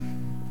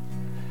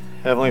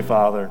Heavenly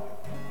Father,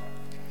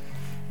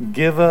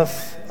 give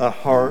us a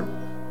heart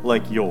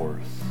like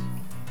yours.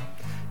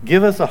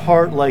 Give us a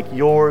heart like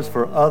yours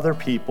for other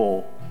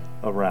people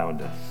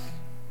around us.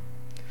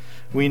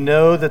 We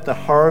know that the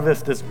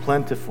harvest is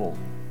plentiful,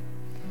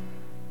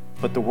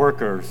 but the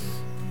workers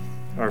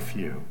are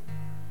few.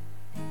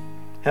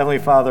 Heavenly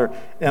Father,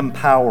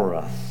 empower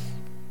us.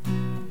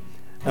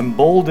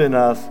 Embolden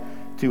us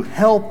to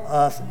help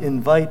us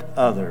invite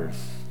others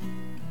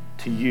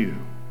to you,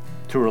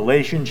 to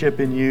relationship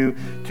in you,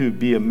 to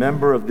be a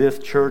member of this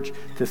church,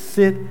 to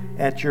sit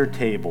at your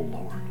table,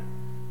 Lord.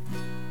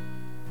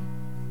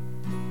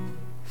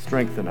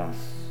 Strengthen us,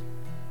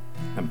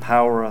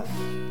 empower us,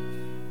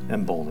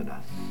 embolden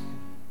us.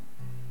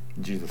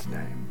 In Jesus'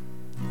 name,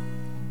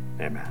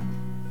 amen.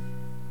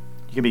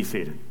 You can be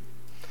seated.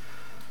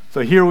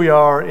 So here we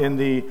are in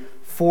the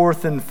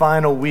fourth and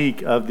final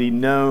week of the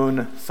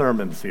Known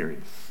sermon series.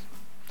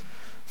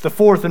 It's the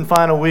fourth and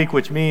final week,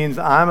 which means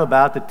I'm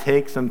about to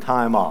take some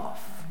time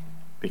off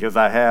because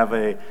I have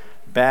a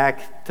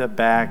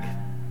back-to-back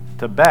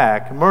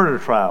murder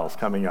trials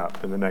coming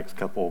up in the next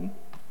couple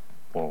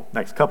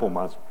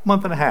months,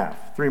 month and a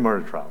half, 3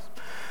 murder trials.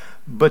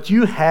 But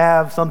you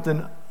have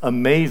something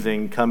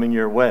amazing coming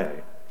your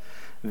way.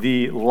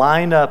 The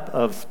lineup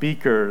of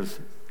speakers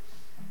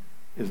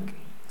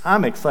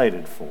I'm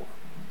excited for.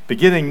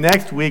 Beginning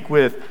next week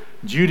with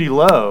Judy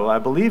Lowe, I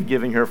believe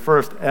giving her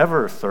first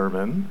ever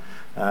sermon.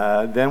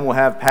 Then we'll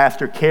have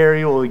Pastor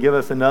Carey will give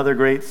us another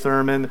great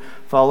sermon,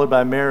 followed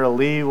by Mara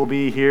Lee will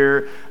be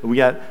here. We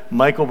got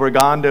Michael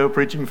Bergando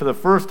preaching for the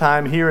first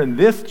time here in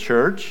this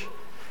church.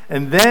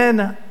 And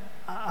then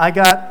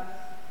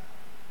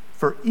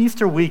for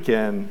Easter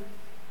weekend,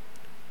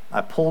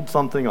 I pulled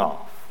something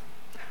off.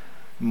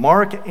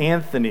 Mark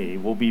Anthony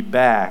will be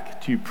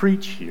back to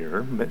preach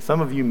here.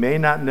 Some of you may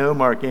not know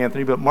Mark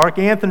Anthony, but Mark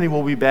Anthony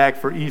will be back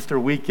for Easter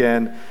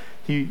weekend.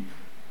 He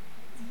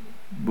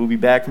will be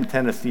back from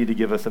Tennessee to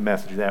give us a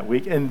message that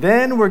week. And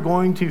then we're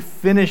going to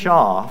finish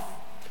off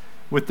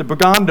with the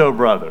Bergando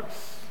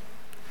brothers.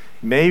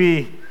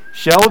 Maybe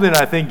Sheldon,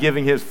 I think,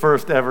 giving his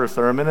first ever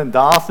sermon, and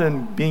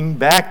Dawson being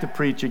back to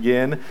preach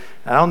again.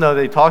 I don't know,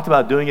 they talked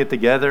about doing it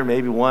together,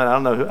 maybe one. I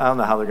don't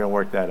know how they're going to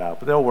work that out,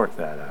 but they'll work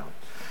that out.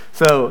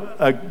 So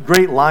a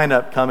great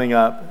lineup coming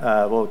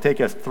up will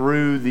take us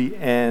through the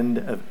end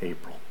of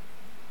April.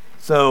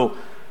 So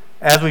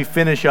as we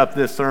finish up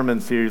this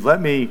sermon series,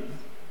 let me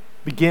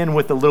begin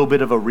with a little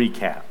bit of a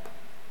recap.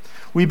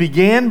 We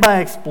began by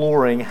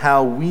exploring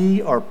how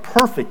we are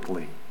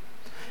perfectly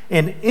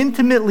and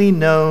intimately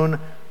known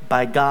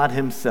by God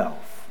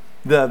Himself,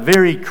 the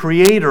very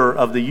creator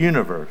of the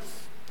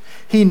universe.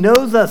 He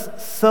knows us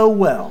so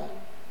well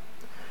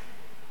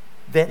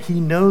that He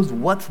knows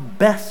what's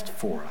best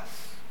for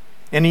us.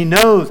 And He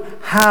knows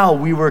how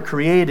we were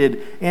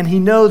created, and He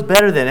knows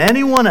better than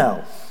anyone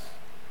else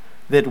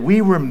that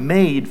we were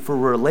made for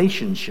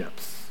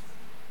relationships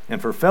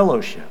and for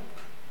fellowship.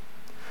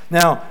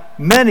 Now,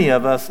 many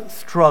of us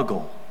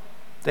struggle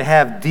to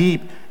have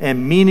deep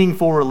and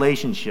meaningful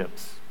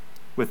relationships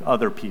with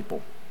other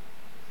people.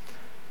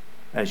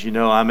 As you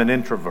know, I'm an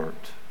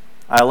introvert.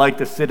 I like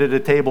to sit at a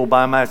table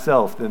by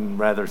myself than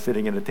rather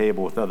sitting at a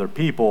table with other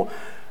people.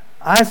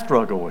 I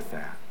struggle with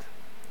that.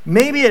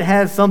 Maybe it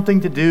has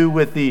something to do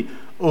with the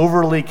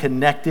overly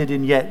connected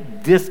and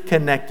yet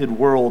disconnected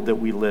world that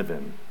we live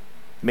in.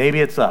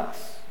 Maybe it's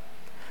us.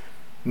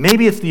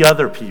 Maybe it's the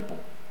other people.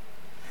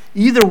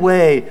 Either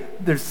way,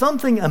 there's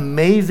something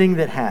amazing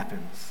that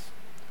happens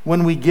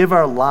when we give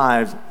our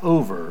lives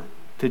over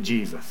to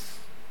Jesus.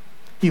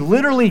 He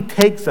literally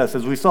takes us,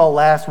 as we saw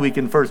last week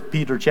in 1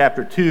 Peter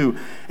chapter 2,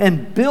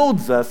 and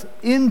builds us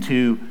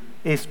into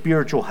a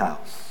spiritual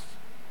house.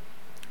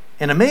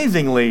 And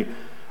amazingly,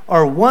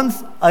 our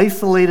once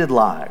isolated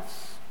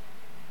lives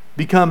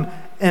become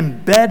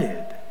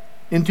embedded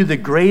into the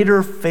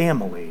greater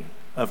family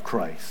of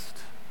Christ.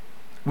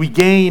 We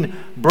gain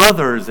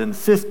brothers and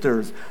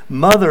sisters,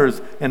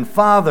 mothers and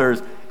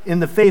fathers in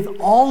the faith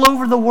all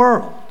over the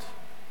world.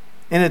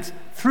 And it's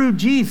through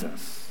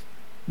Jesus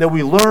that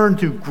we learn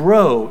to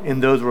grow in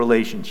those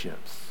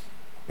relationships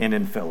and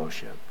in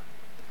fellowship.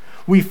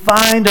 We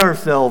find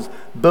ourselves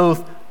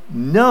both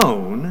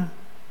known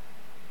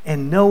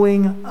and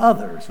knowing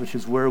others, which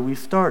is where we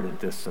started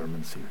this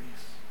sermon series.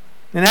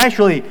 And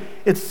actually,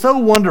 it's so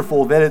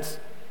wonderful that it's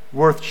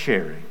worth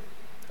sharing.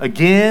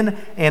 Again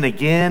and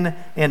again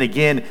and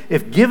again,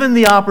 if given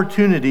the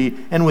opportunity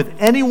and with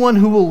anyone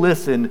who will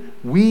listen,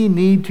 we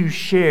need to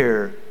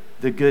share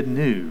the good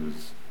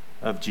news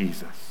of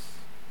Jesus.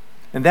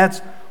 And that's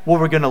what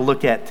we're going to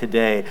look at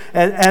today.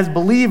 As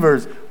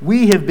believers,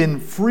 we have been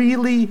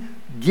freely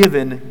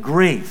given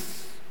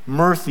grace,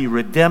 mercy,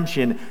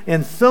 redemption,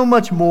 and so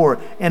much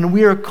more, and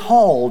we are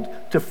called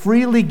to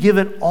freely give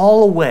it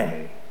all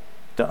away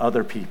to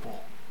other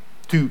people,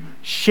 to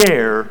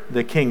share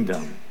the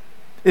kingdom.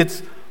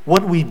 It's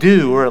what we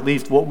do, or at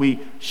least what we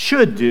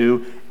should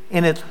do,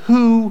 and it's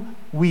who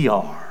we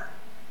are.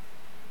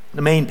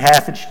 The main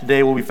passage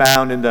today will be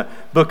found in the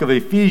book of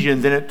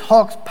Ephesians, and it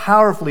talks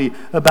powerfully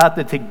about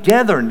the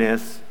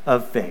togetherness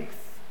of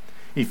faith.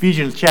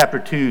 Ephesians chapter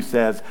 2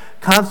 says,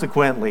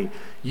 "Consequently,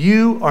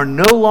 you are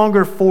no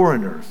longer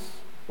foreigners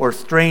or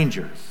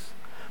strangers,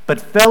 but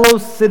fellow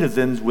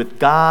citizens with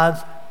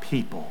God's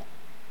people,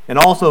 and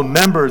also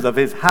members of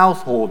his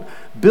household,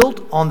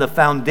 built on the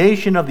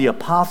foundation of the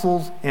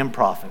apostles and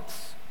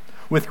prophets,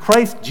 with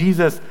Christ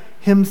Jesus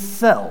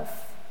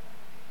himself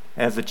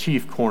as the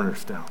chief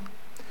cornerstone.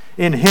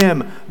 In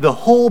him, the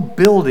whole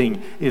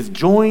building is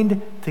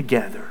joined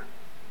together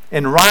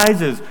and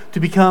rises to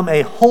become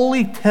a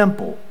holy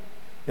temple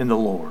in the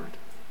Lord.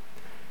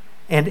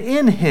 And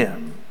in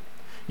him,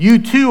 you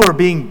too are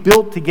being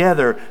built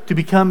together to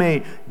become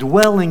a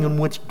dwelling in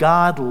which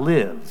God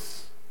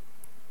lives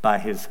by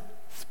his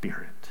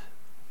Spirit."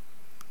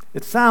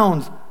 It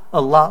sounds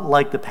a lot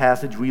like the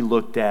passage we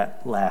looked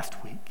at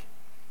last week.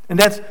 And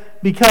that's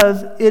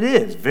because it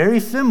is very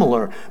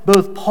similar.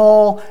 Both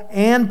Paul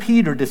and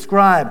Peter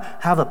describe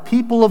how the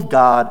people of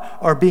God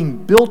are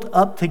being built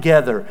up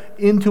together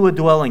into a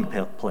dwelling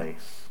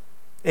place,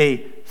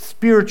 a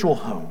spiritual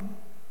home.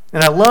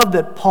 And I love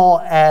that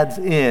Paul adds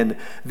in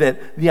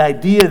that the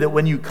idea that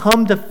when you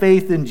come to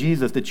faith in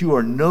Jesus, that you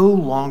are no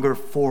longer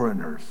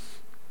foreigners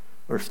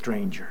or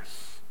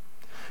strangers.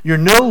 You're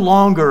no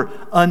longer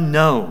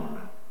unknown.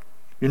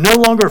 You're no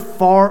longer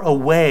far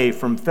away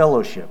from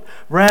fellowship.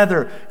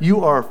 Rather,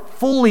 you are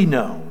fully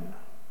known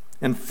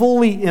and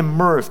fully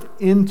immersed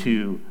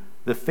into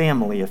the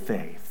family of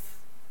faith.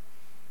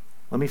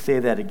 Let me say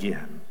that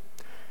again.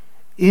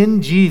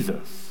 In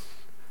Jesus,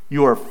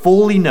 you are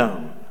fully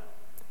known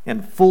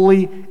and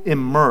fully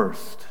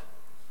immersed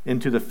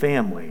into the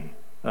family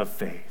of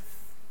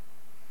faith.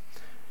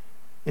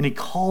 And he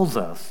calls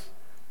us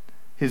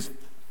his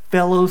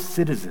fellow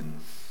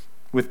citizens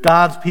with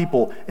God's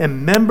people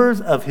and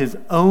members of his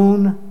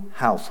own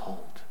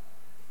household.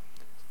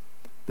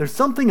 There's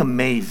something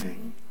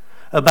amazing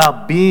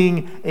about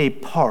being a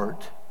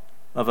part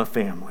of a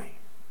family,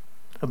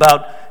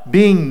 about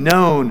being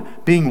known,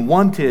 being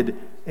wanted,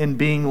 and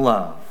being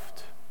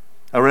loved.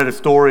 I read a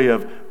story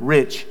of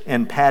Rich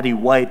and Patty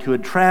White, who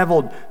had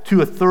traveled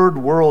to a third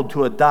world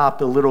to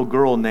adopt a little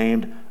girl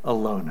named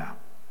Alona.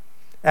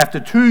 After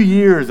 2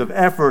 years of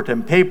effort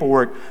and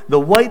paperwork, the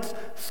Whites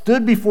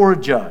stood before a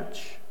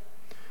judge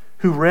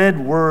who read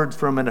words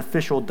from an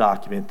official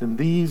document, and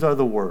these are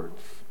the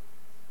words: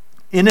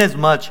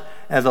 "Inasmuch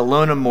as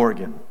Alona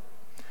Morgan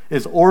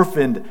is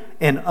orphaned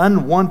and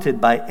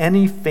unwanted by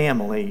any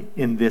family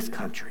in this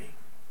country,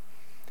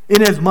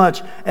 inasmuch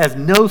as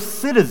no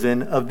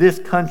citizen of this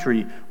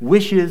country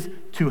wishes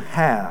to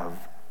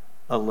have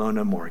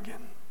Alona Morgan."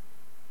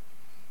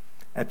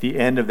 At the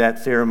end of that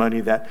ceremony,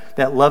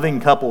 that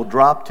loving couple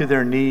dropped to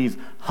their knees,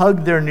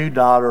 hugged their new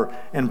daughter,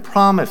 and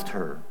promised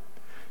her,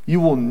 "You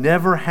will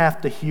never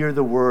have to hear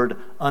the word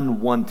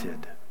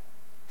unwanted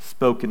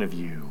spoken of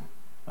you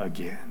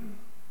again."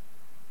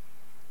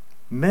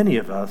 Many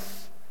of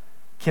us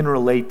can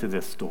relate to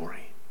this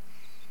story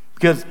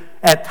because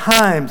at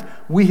times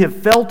we have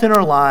felt in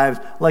our lives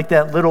like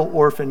that little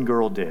orphan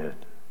girl did,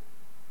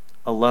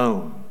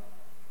 alone,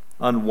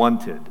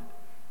 unwanted,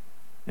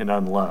 and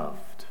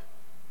unloved.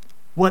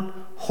 What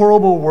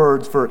horrible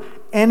words for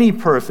any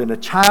person, a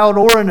child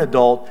or an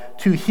adult,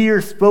 to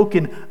hear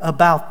spoken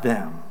about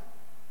them,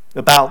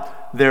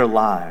 about their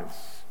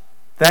lives.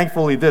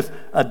 Thankfully, this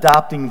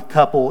adopting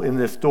couple in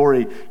this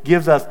story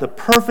gives us the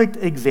perfect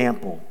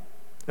example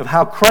of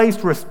how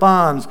Christ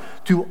responds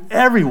to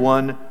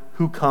everyone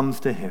who comes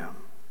to him.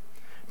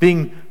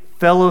 Being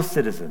fellow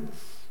citizens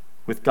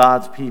with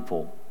God's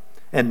people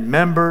and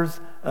members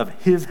of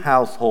his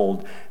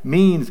household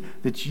means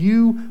that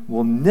you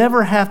will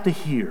never have to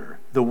hear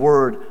the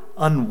word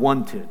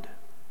unwanted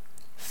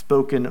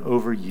spoken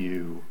over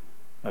you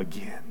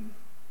again.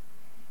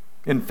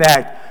 In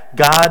fact,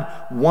 God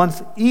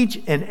wants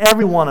each and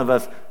every one of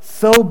us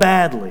so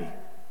badly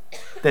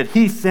that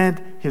he sent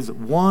his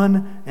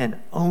one and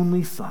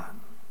only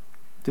Son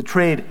to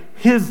trade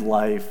his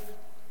life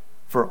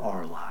for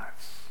our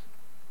lives.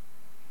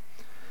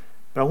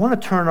 But I want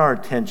to turn our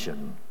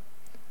attention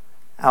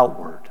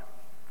outward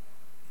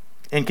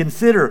and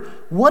consider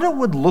what it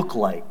would look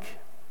like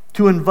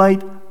to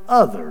invite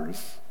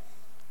others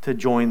to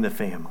join the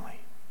family.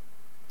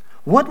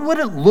 What would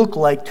it look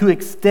like to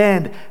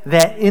extend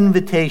that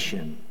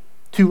invitation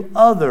to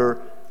other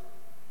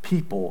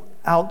people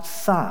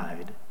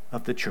outside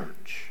of the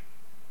church?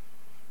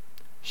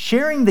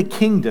 Sharing the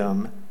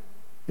kingdom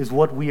is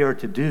what we are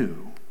to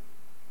do.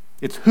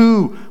 It's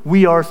who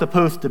we are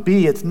supposed to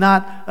be. It's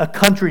not a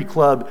country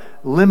club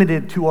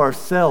limited to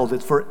ourselves.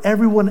 It's for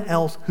everyone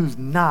else who's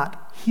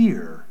not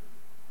here.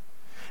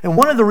 And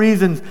one of the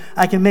reasons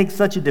I can make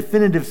such a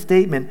definitive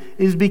statement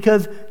is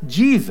because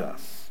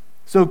Jesus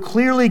so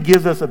clearly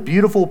gives us a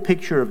beautiful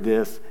picture of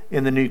this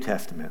in the New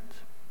Testament.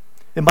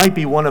 It might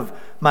be one of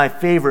my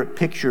favorite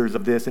pictures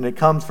of this, and it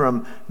comes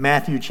from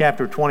Matthew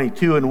chapter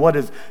 22 and what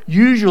is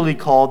usually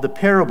called the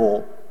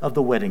parable of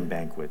the wedding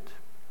banquet.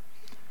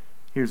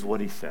 Here's what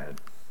he said.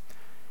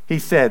 He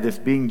said, this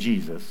being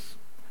Jesus,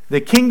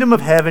 "The kingdom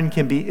of heaven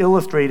can be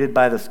illustrated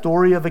by the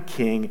story of a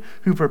king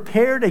who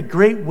prepared a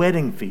great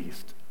wedding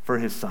feast for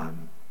his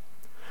son.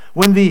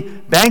 When the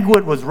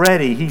banquet was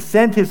ready, he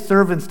sent his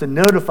servants to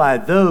notify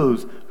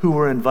those who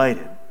were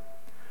invited.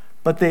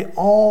 But they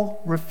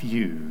all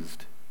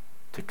refused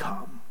to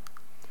come.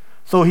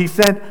 So he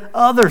sent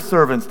other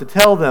servants to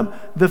tell them,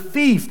 "The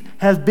feast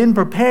has been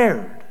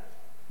prepared.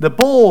 The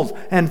bulls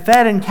and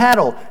fattened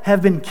cattle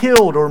have been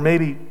killed," or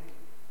maybe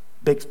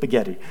baked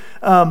spaghetti,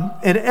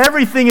 "and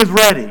everything is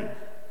ready.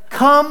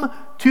 Come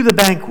to the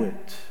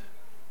banquet."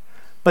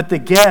 But the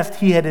guest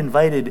he had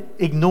invited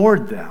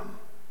ignored them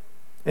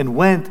and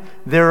went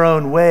their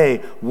own way,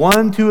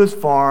 one to his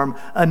farm,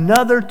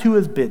 another to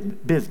his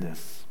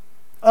business.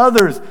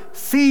 Others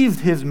seized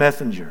his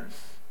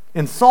messengers,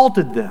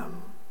 insulted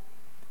them,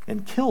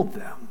 and killed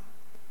them.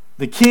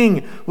 The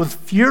king was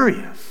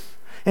furious,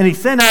 and he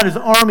sent out his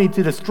army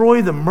to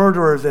destroy the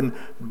murderers and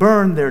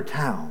burn their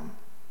town.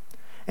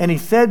 And he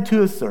said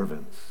to his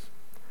servants,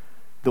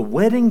 "The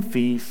wedding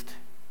feast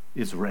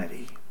is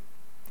ready,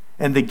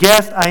 and the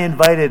guests I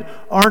invited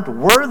aren't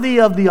worthy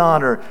of the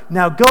honor.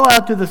 Now go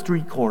out to the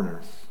street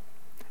corners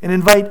and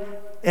invite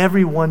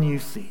everyone you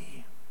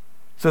see."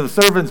 So the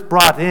servants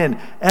brought in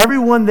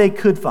everyone they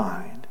could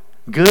find,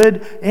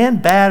 good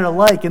and bad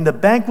alike, and the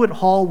banquet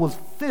hall was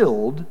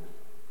filled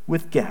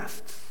with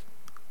guests.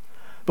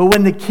 But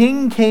when the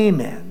king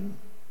came in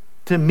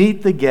to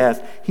meet the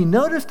guests, he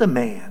noticed a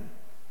man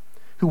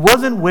who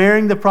wasn't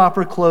wearing the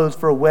proper clothes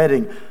for a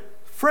wedding.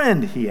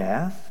 "Friend," he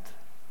asked,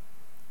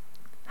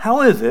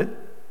 "how is it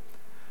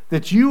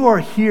that you are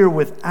here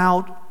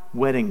without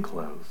wedding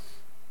clothes?"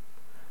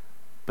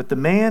 But the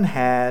man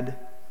had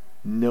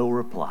no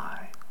reply.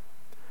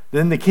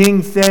 Then the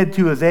king said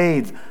to his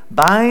aides,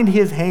 "Bind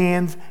his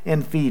hands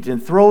and feet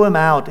and throw him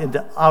out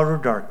into outer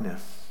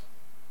darkness,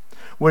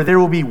 where there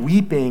will be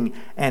weeping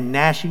and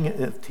gnashing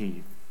of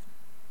teeth.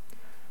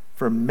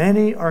 For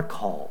many are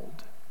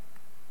called,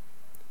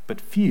 but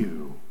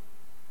few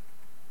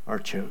are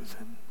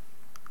chosen."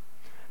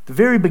 The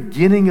very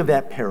beginning of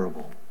that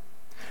parable,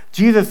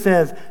 Jesus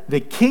says, the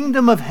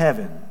kingdom of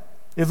heaven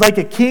is like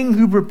a king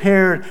who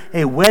prepared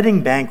a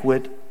wedding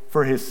banquet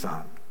for his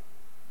son.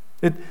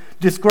 It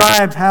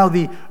describes how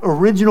the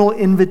original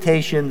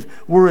invitations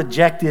were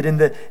rejected, and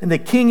the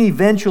king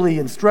eventually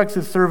instructs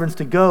his servants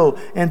to go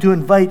and to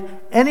invite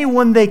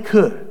anyone they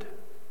could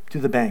to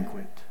the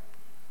banquet.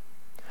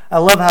 I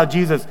love how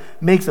Jesus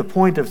makes a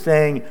point of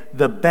saying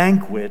the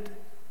banquet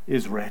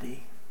is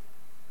ready,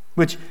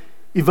 which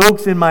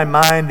evokes in my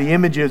mind the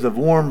images of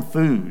warm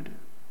food,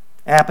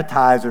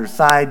 appetizers,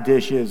 side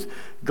dishes,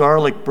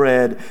 garlic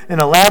bread,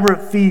 an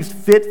elaborate feast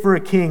fit for a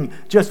king,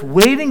 just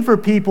waiting for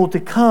people to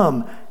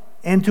come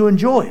and to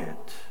enjoy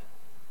it.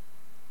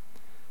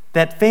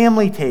 That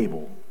family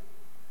table,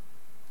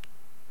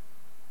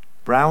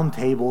 brown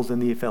tables in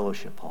the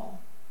fellowship hall,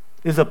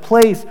 is a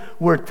place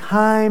where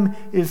time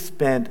is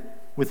spent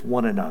with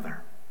one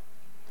another.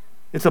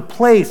 It's a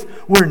place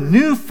where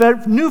new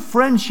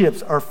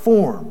friendships are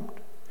formed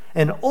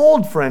and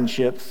old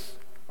friendships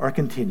are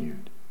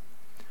continued.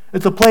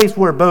 It's a place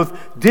where both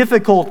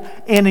difficult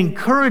and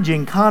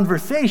encouraging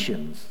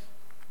conversations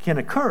can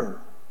occur.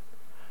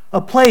 A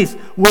place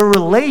where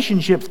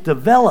relationships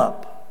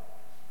develop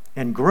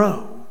and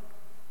grow.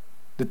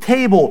 The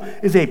table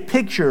is a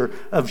picture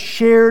of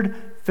shared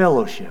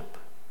fellowship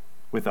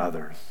with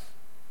others.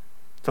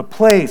 It's a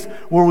place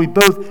where we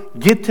both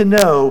get to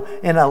know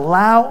and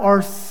allow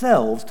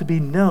ourselves to be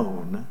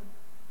known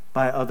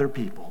by other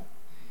people.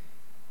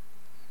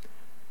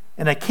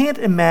 And I can't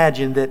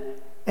imagine that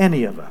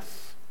any of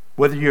us,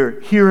 whether you're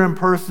here in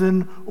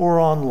person or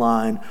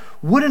online,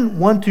 wouldn't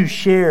want to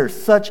share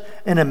such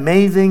an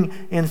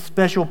amazing and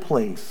special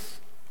place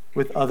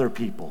with other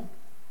people.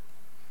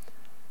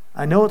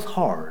 I know it's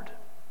hard.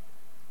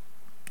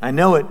 I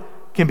know it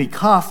can be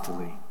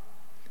costly.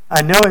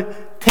 I know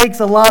it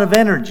takes a lot of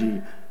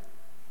energy.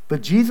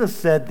 But Jesus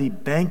said the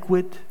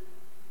banquet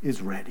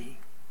is ready.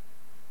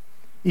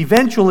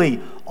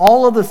 Eventually,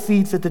 all of the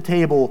seats at the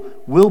table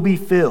will be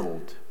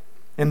filled,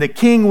 and the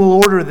king will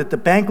order that the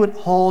banquet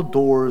hall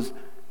doors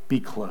be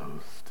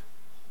closed.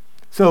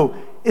 So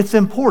it's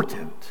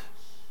important.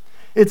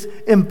 It's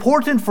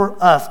important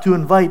for us to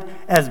invite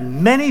as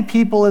many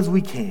people as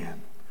we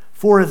can,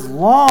 for as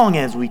long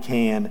as we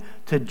can,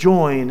 to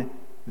join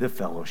the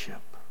fellowship.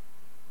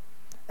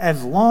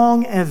 As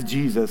long as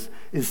Jesus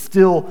is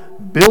still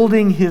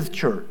building his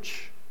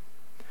church,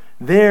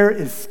 there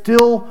is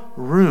still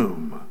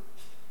room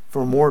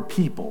for more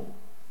people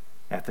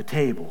at the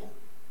table.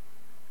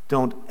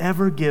 Don't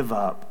ever give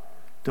up.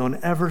 Don't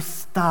ever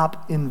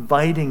stop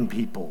inviting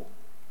people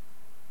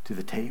to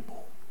the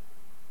table.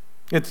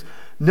 It's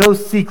no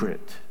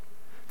secret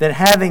that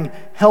having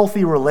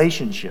healthy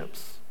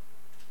relationships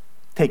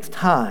takes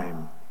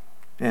time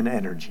and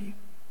energy.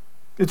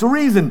 It's a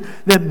reason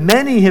that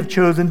many have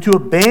chosen to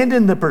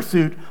abandon the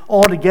pursuit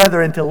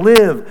altogether and to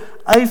live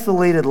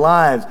isolated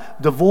lives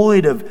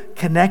devoid of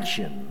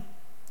connection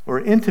or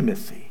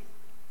intimacy.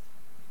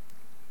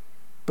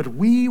 But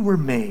we were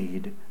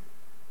made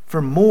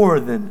for more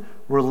than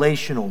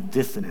relational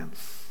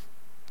dissonance.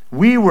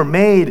 We were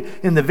made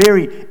in the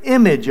very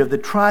image of the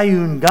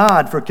triune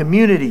God for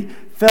community,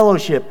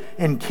 fellowship,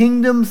 and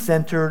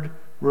kingdom-centered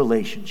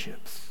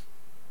relationships.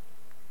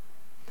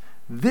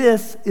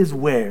 This is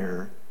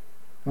where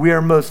we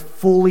are most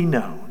fully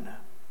known,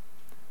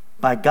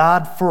 by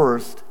God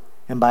first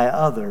and by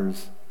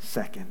others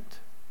second.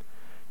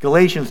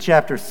 Galatians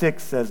chapter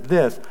 6 says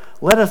this,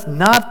 "Let us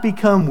not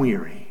become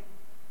weary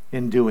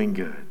in doing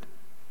good.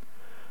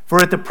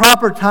 For at the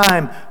proper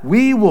time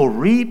we will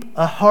reap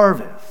a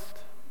harvest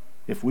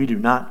if we do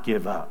not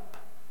give up.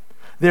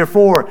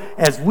 Therefore,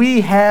 as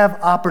we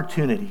have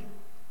opportunity,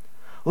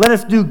 let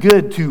us do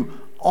good to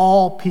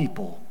all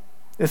people,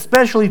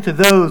 especially to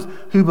those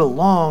who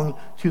belong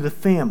to the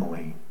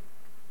family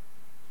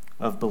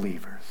of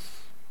believers."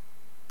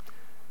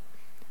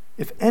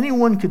 If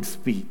anyone could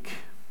speak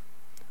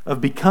of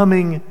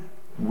becoming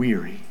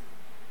weary,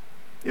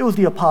 it was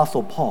the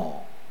Apostle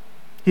Paul.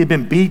 He had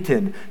been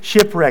beaten,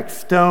 shipwrecked,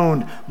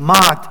 stoned,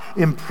 mocked,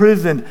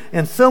 imprisoned,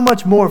 and so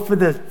much more for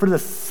the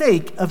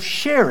sake of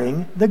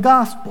sharing the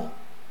gospel.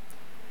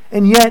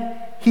 And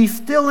yet, he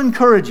still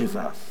encourages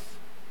us.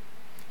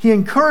 He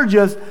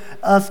encourages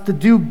us to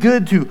do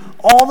good to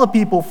all the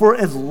people for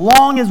as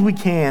long as we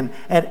can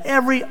at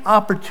every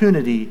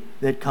opportunity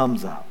that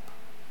comes up.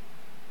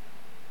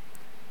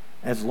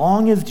 As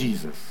long as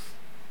Jesus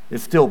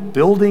is still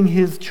building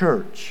his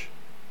church,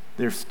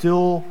 there's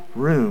still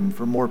room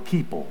for more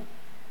people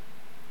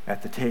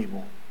at the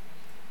table.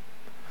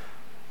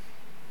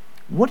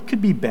 What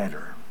could be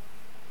better?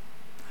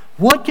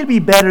 What could be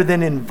better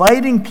than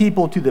inviting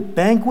people to the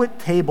banquet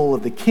table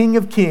of the King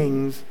of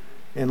Kings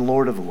and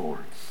Lord of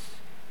Lords?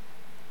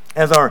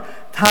 As our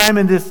time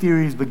in this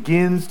series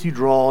begins to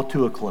draw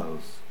to a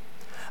close,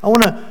 I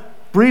want to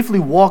briefly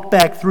walk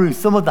back through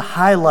some of the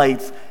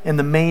highlights and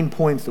the main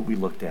points that we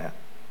looked at.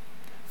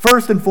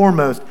 First and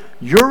foremost,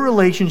 your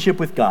relationship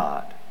with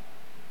God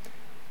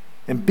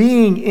and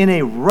being in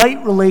a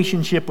right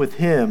relationship with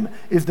Him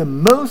is the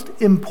most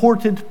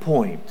important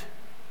point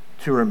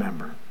to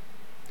remember.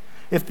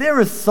 If there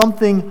is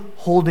something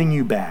holding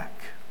you back,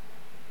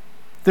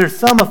 there's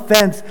some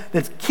offense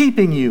that's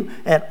keeping you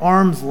at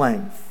arm's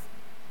length,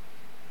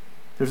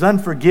 there's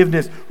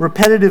unforgiveness,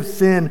 repetitive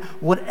sin,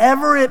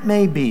 whatever it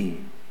may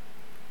be,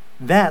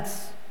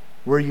 that's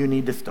where you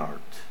need to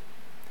start.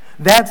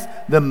 That's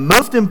the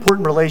most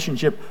important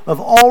relationship of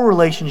all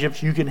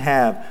relationships you can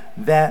have,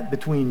 that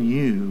between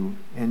you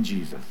and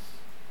Jesus.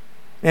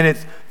 And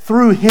it's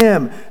through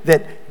Him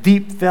that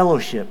deep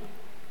fellowship,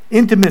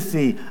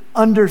 intimacy,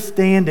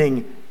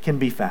 understanding can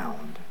be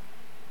found.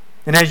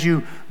 And as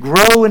you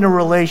grow in a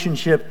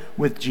relationship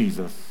with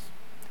Jesus,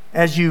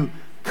 as you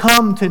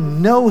come to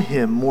know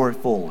Him more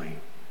fully,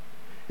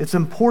 it's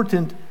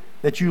important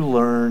that you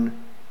learn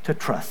to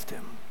trust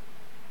Him.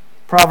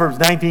 Proverbs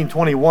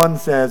 19:21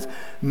 says,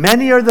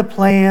 "Many are the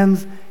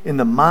plans in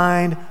the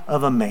mind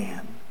of a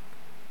man,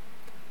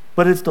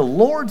 but it's the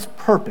Lord's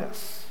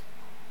purpose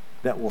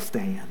that will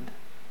stand."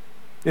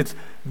 It's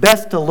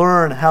best to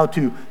learn how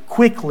to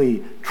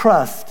quickly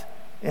trust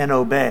and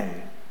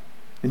obey.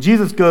 And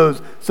Jesus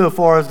goes so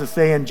far as to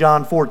say in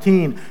John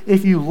 14,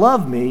 "If you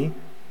love me,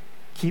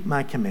 keep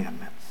my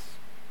commandments."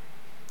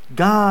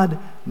 God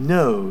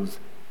knows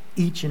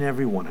each and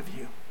every one of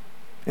you,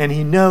 and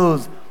He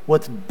knows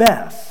what's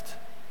best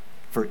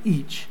for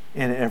each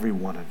and every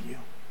one of you.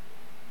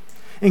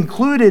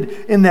 Included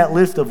in that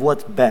list of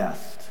what's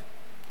best,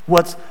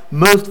 what's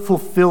most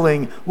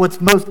fulfilling,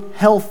 what's most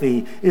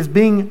healthy, is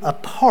being a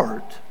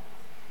part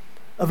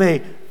of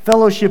a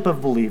fellowship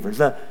of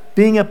believers,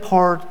 being a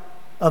part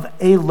of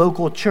a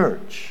local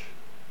church.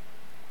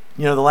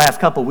 You know, the last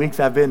couple of weeks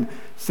I've been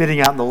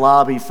sitting out in the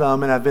lobby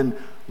some, and I've been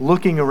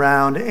looking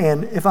around,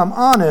 and if I'm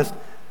honest,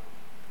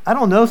 I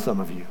don't know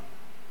some of you.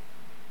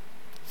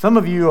 Some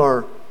of you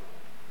are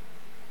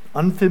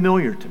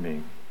unfamiliar to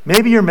me.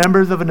 Maybe you're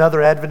members of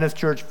another Adventist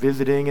church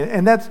visiting,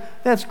 and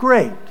that's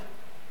great.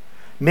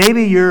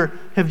 Maybe you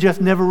have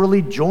just never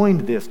really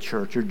joined this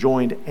church or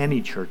joined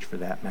any church for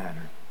that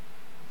matter.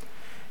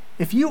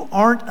 If you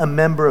aren't a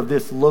member of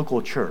this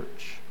local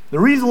church, the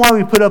reason why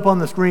we put up on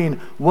the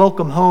screen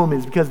 "Welcome Home"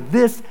 is because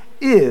this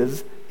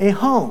is a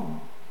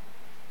home.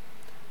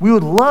 We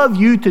would love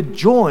you to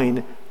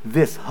join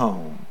this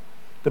home,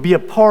 to be a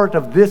part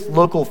of this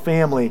local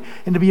family,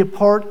 and to be a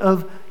part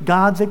of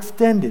God's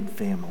extended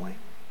family.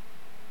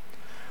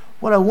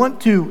 What I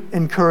want to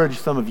encourage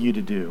some of you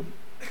to do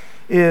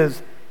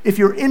is, if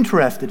you're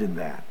interested in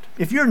that,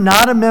 if you're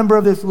not a member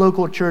of this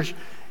local church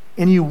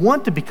and you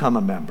want to become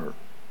a member,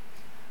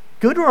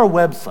 go to our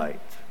website.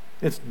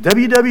 It's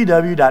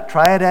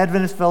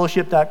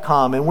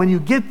www.triadadventistfellowship.com, and when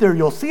you get there,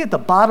 you'll see at the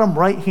bottom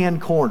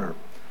right-hand corner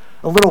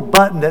a little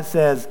button that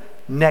says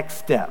Next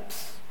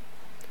Steps.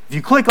 If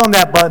you click on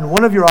that button,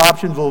 one of your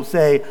options will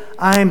say,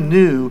 "I'm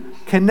new,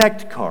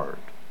 Connect card."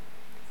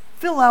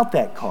 Fill out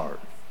that card.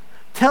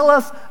 Tell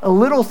us a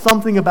little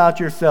something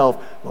about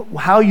yourself,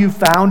 how you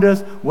found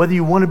us, whether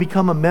you want to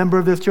become a member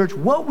of this church,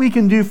 what we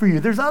can do for you.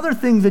 There's other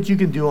things that you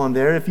can do on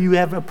there. If you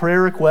have a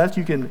prayer request,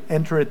 you can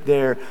enter it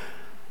there.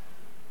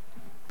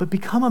 But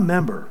become a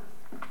member.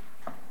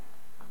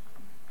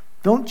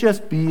 Don't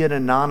just be an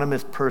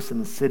anonymous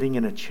person sitting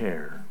in a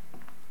chair.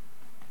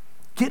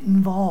 Get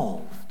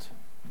involved.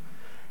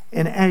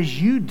 And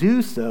as you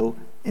do so,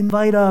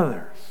 invite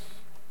others.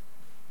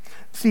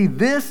 See,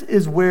 this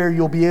is where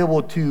you'll be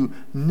able to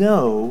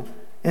know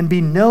and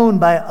be known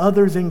by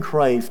others in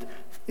Christ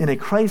in a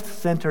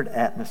Christ-centered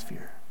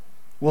atmosphere.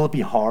 Will it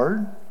be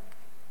hard?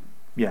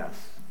 Yes.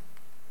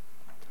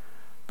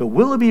 But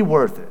will it be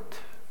worth it?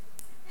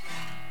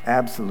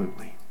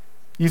 Absolutely.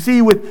 You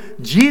see,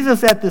 with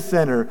Jesus at the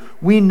center,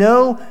 we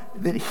know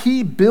that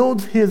he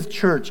builds his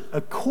church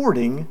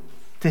according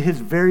to his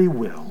very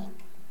will.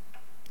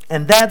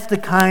 And that's the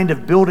kind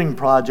of building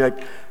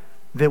project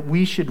that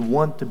we should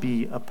want to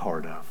be a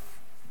part of.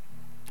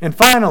 And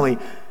finally,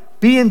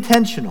 be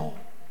intentional.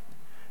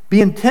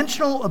 Be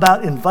intentional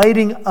about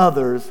inviting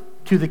others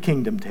to the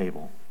kingdom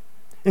table.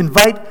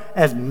 Invite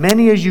as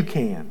many as you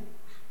can.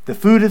 The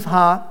food is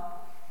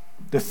hot,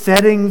 the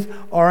settings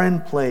are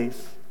in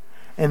place,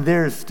 and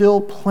there is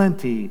still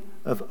plenty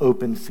of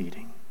open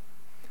seating.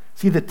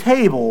 See, the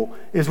table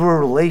is where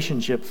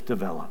relationships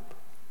develop.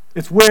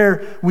 It's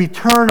where we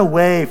turn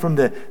away from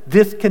the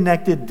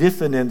disconnected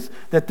dissonance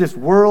that this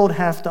world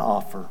has to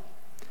offer,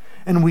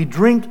 and we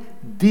drink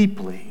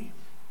deeply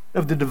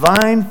of the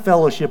divine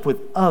fellowship with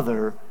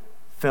other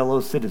fellow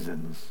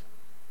citizens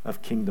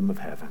of Kingdom of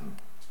Heaven.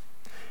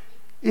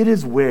 It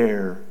is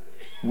where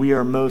we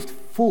are most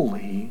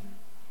fully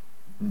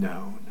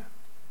known.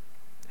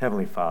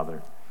 Heavenly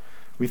Father,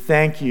 we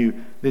thank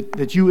you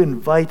that you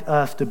invite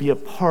us to be a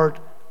part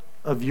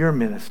of your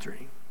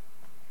ministry.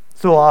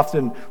 So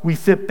often we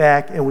sit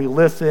back and we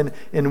listen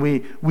and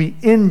we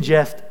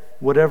ingest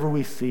whatever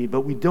we see,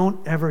 but we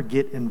don't ever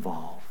get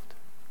involved.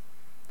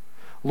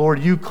 Lord,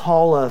 you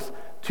call us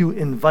to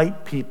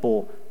invite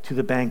people to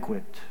the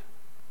banquet.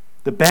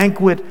 The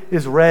banquet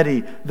is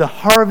ready. The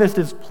harvest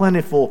is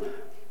plentiful,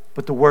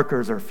 but the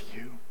workers are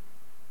few.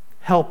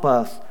 Help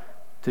us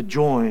to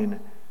join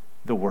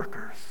the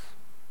workers.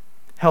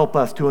 Help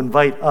us to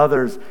invite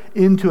others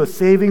into a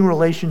saving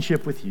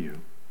relationship with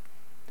you.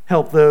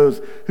 Help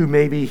those who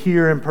may be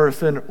here in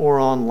person or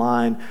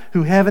online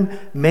who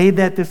haven't made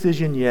that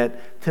decision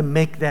yet to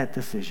make that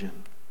decision.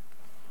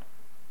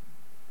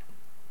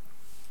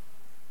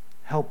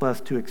 Help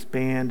us to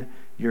expand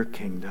your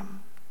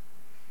kingdom,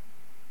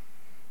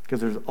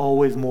 because there's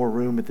always more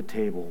room at the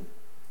table,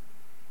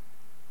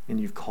 and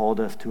you've called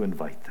us to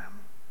invite them.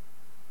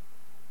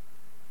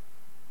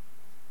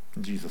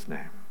 In Jesus'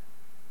 name,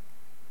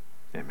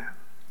 amen.